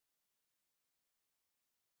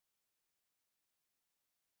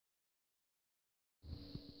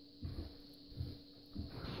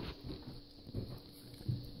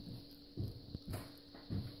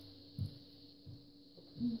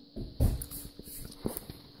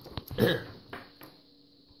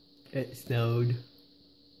It snowed.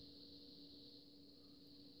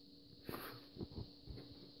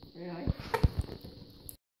 Really?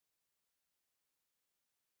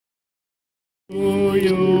 To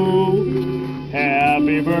you,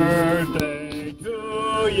 happy birthday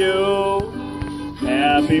to you.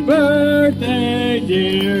 Happy birthday,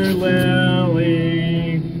 dear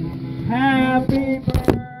Lily. Happy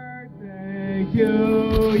birthday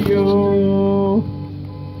to you.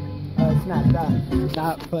 Oh, it's not done.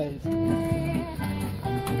 Stop, please. Oh,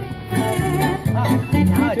 no,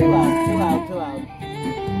 too loud, too loud.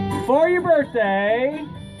 For your birthday,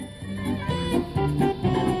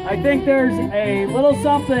 I think there's a little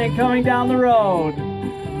something coming down the road.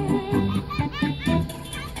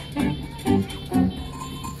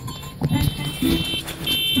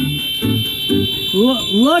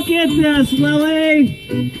 Look at this, Lily!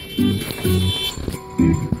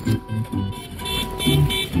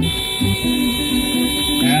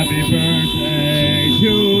 Happy birthday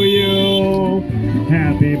to you.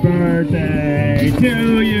 Happy birthday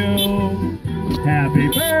to you. Happy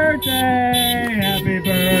birthday, happy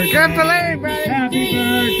birthday. Good play, buddy. Happy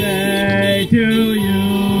birthday to you.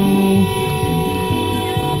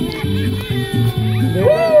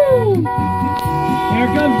 Woo! Here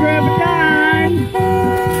comes Grandpa Don.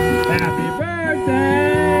 Happy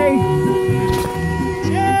birthday.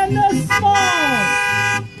 And the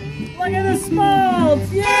small. Look at the smalls!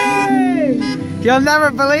 Yay! You'll never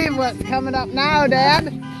believe what's coming up now,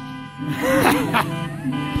 Dad. You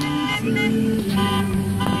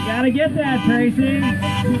gotta get that, Tracy.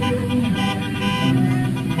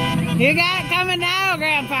 You got it coming now,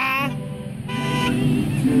 Grandpa.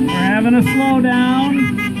 We're having a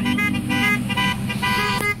slowdown.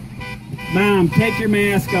 Mom, take your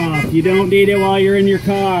mask off. You don't need it while you're in your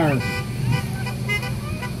car.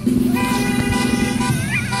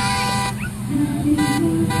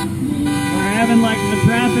 We're having like the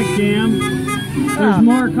traffic jam. There's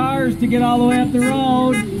more cars to get all the way up the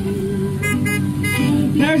road.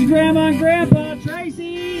 There's Grandma and Grandpa.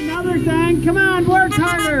 Tracy, another thing. Come on, work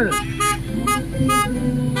harder.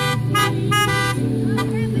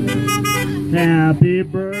 Happy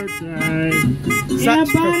birthday. Yeah,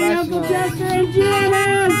 Bonnie, Uncle Chester, and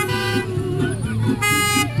Janet.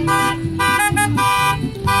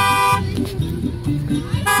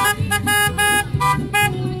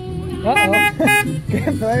 Uh-oh.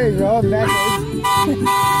 Grandpa is rolling backwards.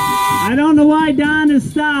 I don't know why Don has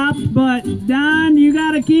stopped, but Don, you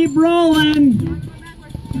gotta keep rolling.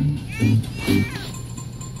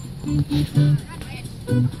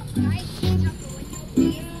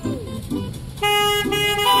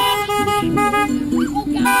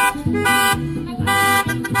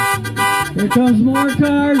 Here comes more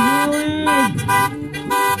cars rolling.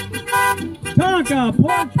 Tonka,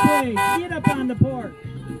 porch please. Get up on the porch.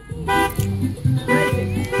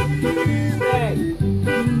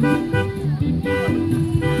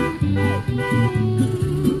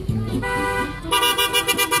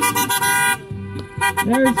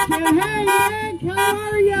 There's Kid. Hey, Nick, how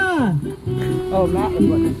are ya? Oh, Matt was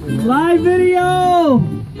looking for you. Live video.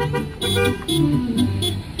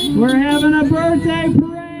 We're having a birthday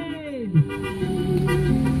parade.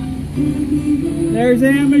 There's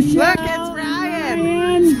Aunt Michelle. Look, it's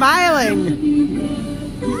Ryan. Smiling.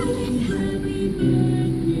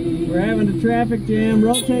 We're having a traffic jam.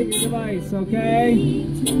 Rotate your device, okay?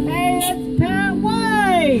 Hey, it's Pat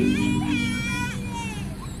White.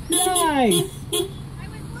 Nice.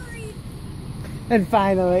 And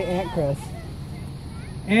finally, Aunt Chris.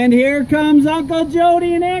 And here comes Uncle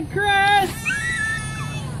Jody and Aunt Chris.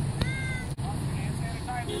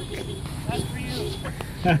 That's for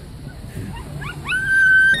you.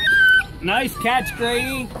 Nice catch,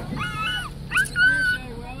 Grady.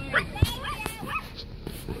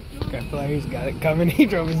 Grandpa's got it coming. He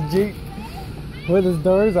drove his Jeep with his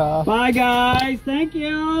doors off. Bye, guys. Thank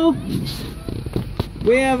you.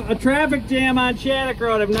 We have a traffic jam on Shattuck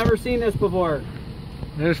Road. I've never seen this before.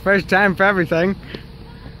 There's first time for everything.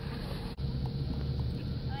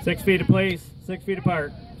 6 feet, please. 6 feet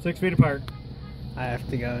apart. 6 feet apart. I have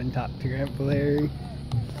to go and talk to Grandpa Larry.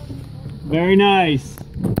 Very nice.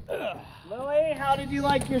 Lily, how did you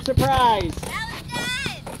like your surprise? That was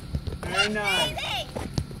good. Very nice. Amazing.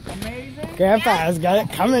 Amazing? Grandpa's got it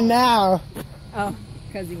coming now. Oh,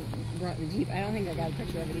 because he brought the Jeep. I don't think I got a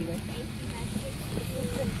picture of it either.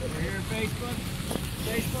 We're here Facebook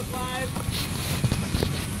Live.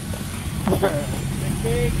 6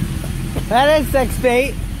 feet. That is 6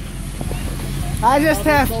 feet. I just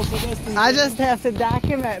have to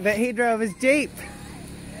document that he drove his Jeep.